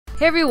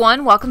Hey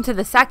everyone, welcome to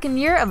the second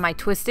year of my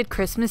Twisted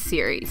Christmas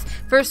series.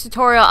 First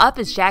tutorial up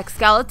is Jack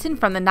Skellington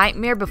from The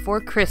Nightmare Before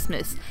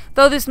Christmas.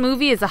 Though this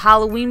movie is a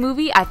Halloween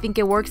movie, I think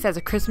it works as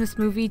a Christmas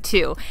movie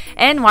too.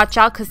 And watch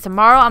out because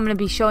tomorrow I'm going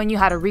to be showing you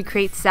how to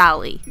recreate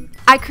Sally.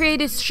 I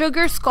created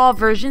sugar skull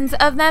versions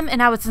of them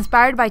and I was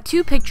inspired by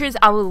two pictures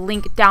I will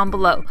link down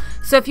below.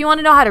 So if you want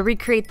to know how to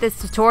recreate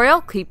this tutorial,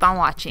 keep on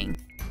watching.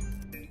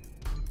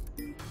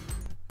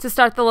 To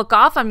start the look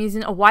off, I'm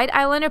using a white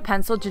eyeliner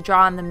pencil to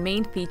draw on the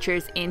main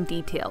features and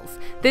details.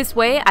 This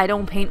way, I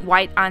don't paint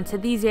white onto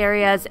these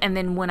areas, and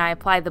then when I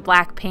apply the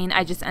black paint,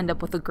 I just end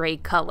up with a gray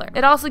color.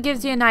 It also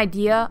gives you an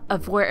idea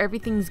of where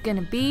everything's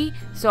gonna be,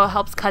 so it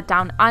helps cut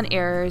down on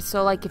errors.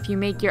 So like if you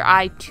make your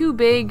eye too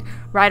big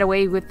right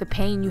away with the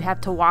paint, you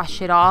have to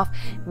wash it off.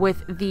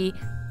 With the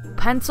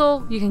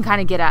pencil, you can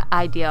kind of get an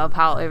idea of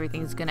how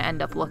everything's gonna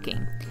end up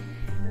looking.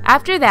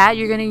 After that,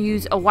 you're going to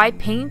use a white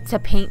paint to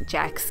paint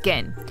Jack's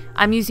skin.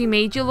 I'm using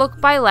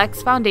Madeulook By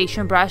Lex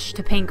foundation brush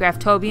to paint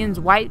Graftobian's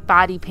white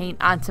body paint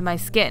onto my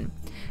skin.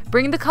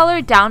 Bring the color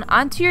down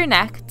onto your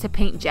neck to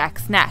paint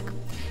Jack's neck.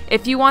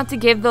 If you want to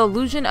give the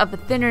illusion of a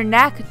thinner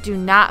neck, do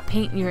not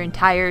paint your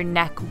entire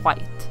neck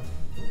white.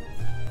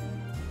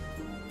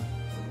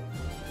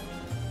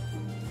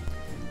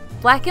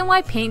 Black and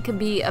white paint can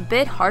be a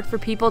bit hard for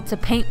people to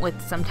paint with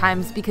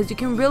sometimes because you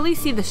can really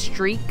see the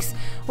streaks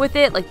with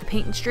it, like the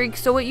paint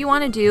streaks. So what you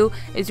want to do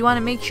is you want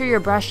to make sure your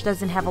brush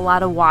doesn't have a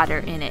lot of water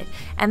in it.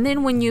 And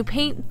then when you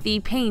paint the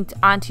paint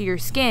onto your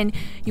skin,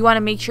 you want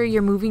to make sure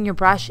you're moving your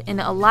brush in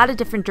a lot of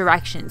different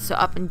directions. So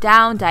up and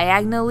down,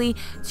 diagonally,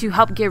 to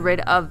help get rid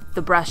of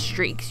the brush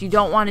streaks. You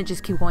don't want to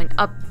just keep going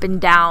up and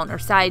down or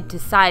side to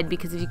side,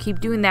 because if you keep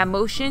doing that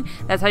motion,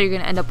 that's how you're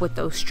going to end up with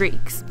those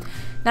streaks.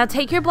 Now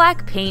take your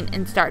black paint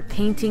and start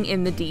painting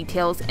in the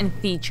details and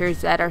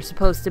features that are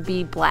supposed to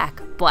be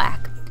black.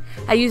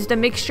 I used a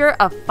mixture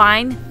of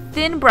fine,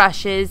 thin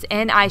brushes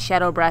and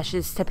eyeshadow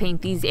brushes to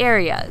paint these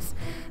areas.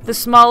 The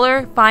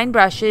smaller, fine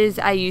brushes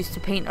I used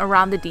to paint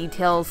around the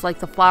details like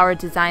the flower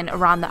design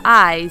around the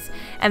eyes,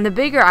 and the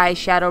bigger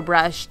eyeshadow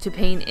brush to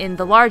paint in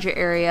the larger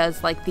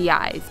areas like the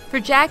eyes.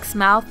 For Jack's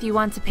mouth, you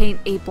want to paint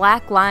a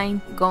black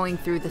line going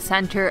through the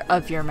center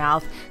of your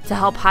mouth to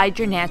help hide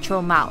your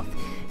natural mouth.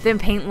 Then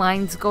paint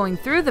lines going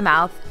through the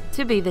mouth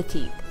to be the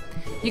teeth.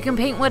 You can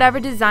paint whatever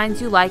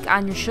designs you like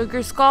on your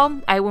sugar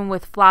skull. I went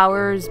with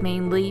flowers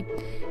mainly.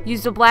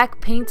 Use the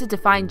black paint to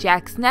define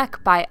Jack's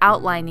neck by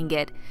outlining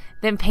it.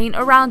 Then paint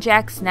around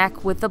Jack's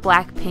neck with the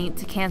black paint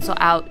to cancel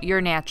out your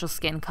natural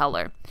skin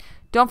color.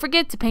 Don't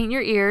forget to paint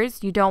your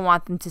ears. You don't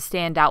want them to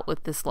stand out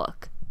with this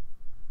look.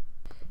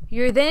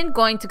 You're then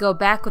going to go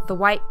back with the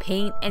white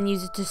paint and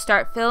use it to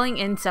start filling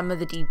in some of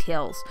the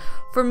details.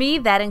 For me,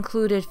 that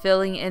included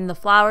filling in the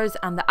flowers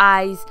on the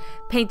eyes,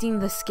 painting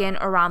the skin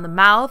around the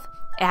mouth,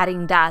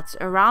 adding dots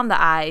around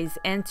the eyes,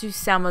 and to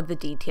some of the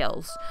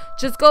details.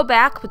 Just go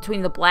back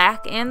between the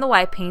black and the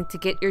white paint to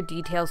get your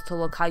details to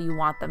look how you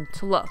want them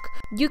to look.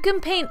 You can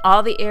paint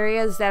all the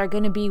areas that are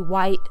going to be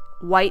white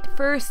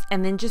first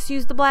and then just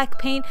use the black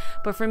paint,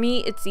 but for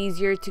me it's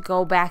easier to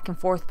go back and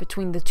forth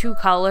between the two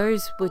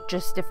colors with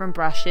just different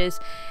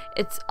brushes.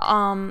 It's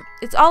all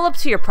up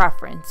to your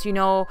preference. You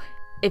know,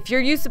 if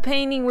you're used to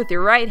painting with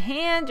your right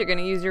hand, you're going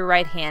to use your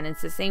right hand.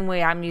 It's the same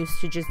way I'm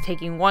used to just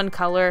taking one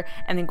color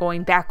and then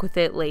going back with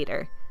it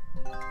later.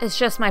 It's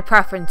just my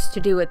preference to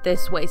do it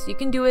this way, so you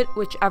can do it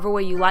whichever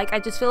way you like. I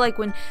just feel like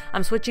when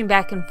I'm switching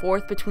back and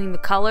forth between the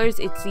colors,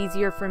 it's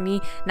easier for me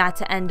not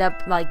to end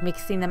up like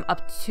mixing them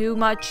up too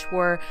much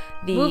where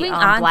the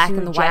black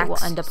and the white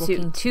will end up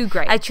looking too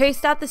gray. I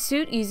traced out the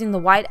suit using the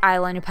white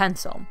eyeliner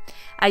pencil.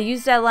 I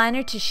used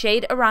eyeliner to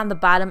shade around the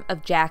bottom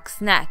of Jack's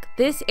neck.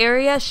 This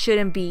area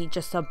shouldn't be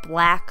just a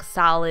black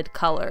solid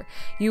color.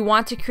 You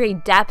want to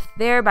create depth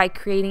there by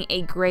creating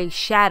a gray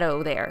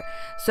shadow there.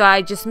 So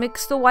I just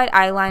mixed the white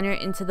eyeliner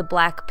into the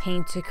black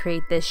paint to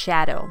create this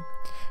shadow.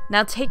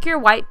 Now take your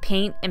white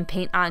paint and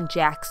paint on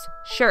Jack's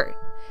shirt.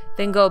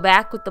 Then go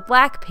back with the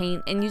black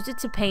paint and use it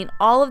to paint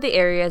all of the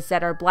areas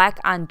that are black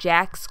on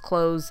Jack's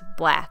clothes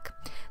black.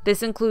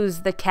 This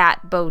includes the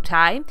cat bow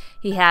tie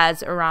he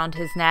has around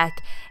his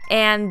neck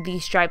and the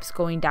stripes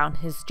going down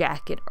his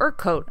jacket or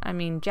coat. I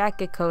mean,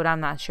 jacket, coat, I'm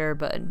not sure,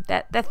 but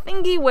that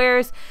thing he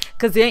wears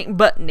because he ain't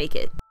butt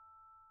naked.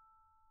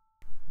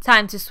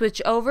 Time to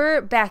switch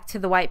over back to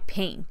the white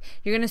paint.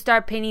 You're going to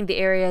start painting the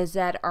areas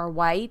that are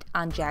white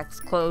on Jack's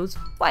clothes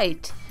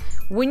white.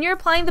 When you're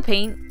applying the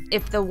paint,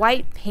 if the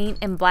white paint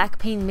and black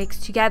paint mix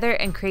together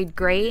and create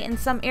gray in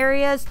some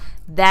areas,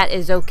 that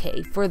is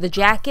okay. For the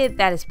jacket,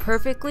 that is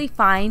perfectly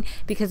fine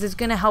because it's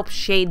going to help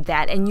shade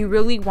that, and you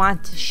really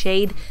want to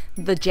shade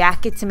the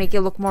jacket to make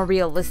it look more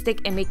realistic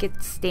and make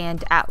it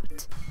stand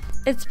out.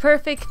 It's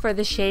perfect for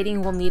the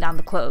shading we'll need on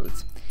the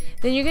clothes.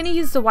 Then you're going to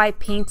use the white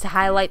paint to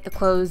highlight the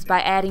clothes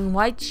by adding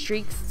white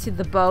streaks to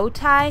the bow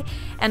tie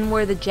and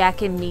where the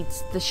jacket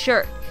meets the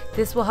shirt.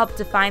 This will help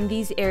define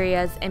these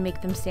areas and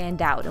make them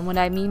stand out. And what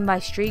I mean by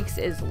streaks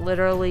is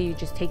literally you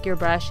just take your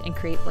brush and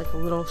create like a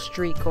little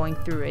streak going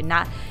through it,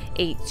 not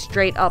a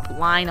straight up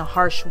line, a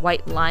harsh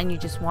white line. You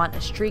just want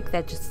a streak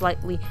that just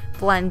slightly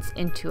blends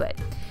into it.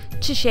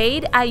 To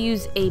shade, I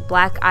use a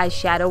black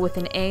eyeshadow with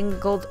an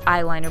angled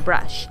eyeliner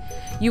brush.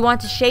 You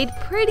want to shade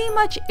pretty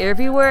much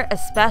everywhere,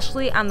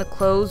 especially on the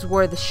clothes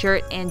where the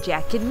shirt and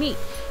jacket meet.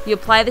 You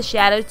apply the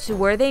shadow to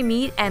where they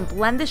meet and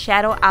blend the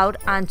shadow out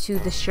onto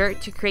the shirt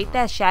to create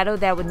that shadow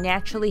that would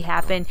naturally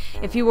happen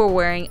if you were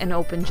wearing an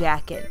open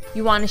jacket.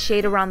 You want to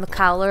shade around the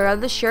collar of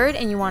the shirt,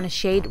 and you want to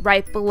shade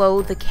right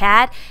below the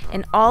cat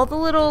and all the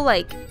little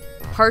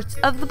parts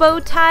of the bow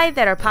tie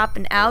that are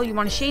popping out. You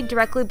want to shade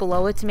directly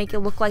below it to make it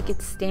look like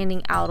it's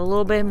standing out a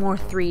little bit more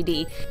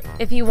 3D.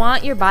 If you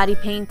want your body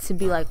paint to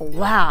be like,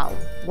 wow,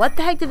 what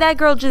the heck did that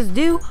girl just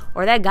do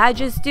or that guy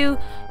just do,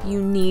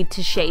 you need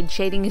to shade.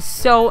 Shading is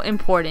so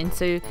important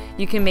so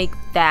you can make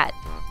that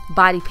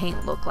body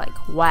paint look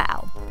like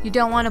wow. You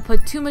don't want to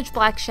put too much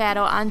black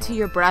shadow onto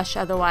your brush,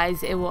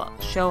 otherwise it will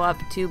show up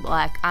too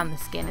black on the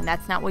skin, and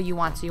that's not what you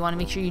want. So you want to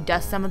make sure you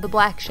dust some of the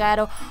black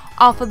shadow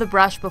off of the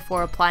brush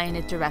before applying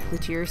it directly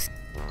to your skin.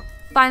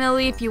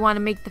 Finally, if you want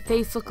to make the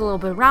face look a little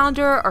bit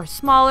rounder or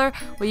smaller,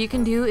 what you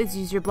can do is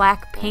use your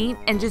black paint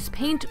and just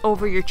paint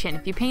over your chin.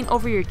 If you paint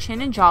over your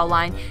chin and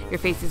jawline, your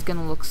face is going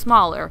to look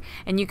smaller,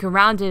 and you can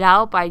round it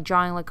out by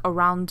drawing like a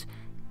round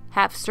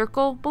half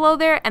circle below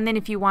there. And then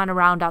if you want to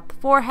round out the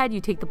forehead, you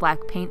take the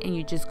black paint and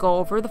you just go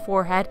over the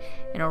forehead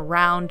in a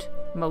round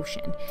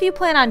motion. If you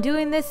plan on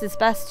doing this, it's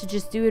best to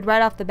just do it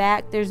right off the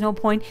bat. There's no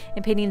point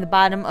in painting the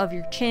bottom of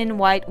your chin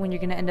white when you're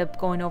going to end up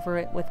going over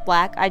it with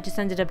black. I just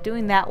ended up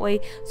doing that way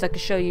so I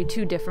could show you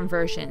two different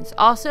versions.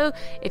 Also,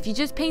 if you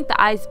just paint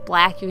the eyes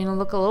black, you're going to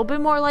look a little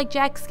bit more like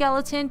Jack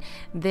Skellington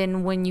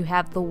than when you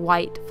have the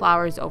white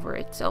flowers over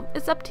it. So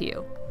it's up to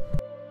you.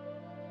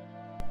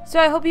 So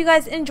I hope you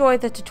guys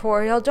enjoyed the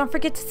tutorial. Don't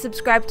forget to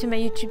subscribe to my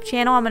YouTube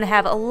channel. I'm going to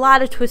have a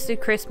lot of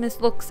Twisted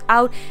Christmas looks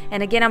out.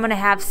 And again, I'm going to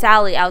have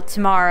Sally out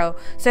tomorrow.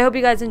 So I hope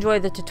you guys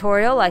enjoyed the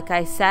tutorial, like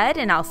I said,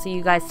 and I'll see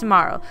you guys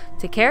tomorrow.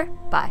 Take care.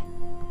 Bye.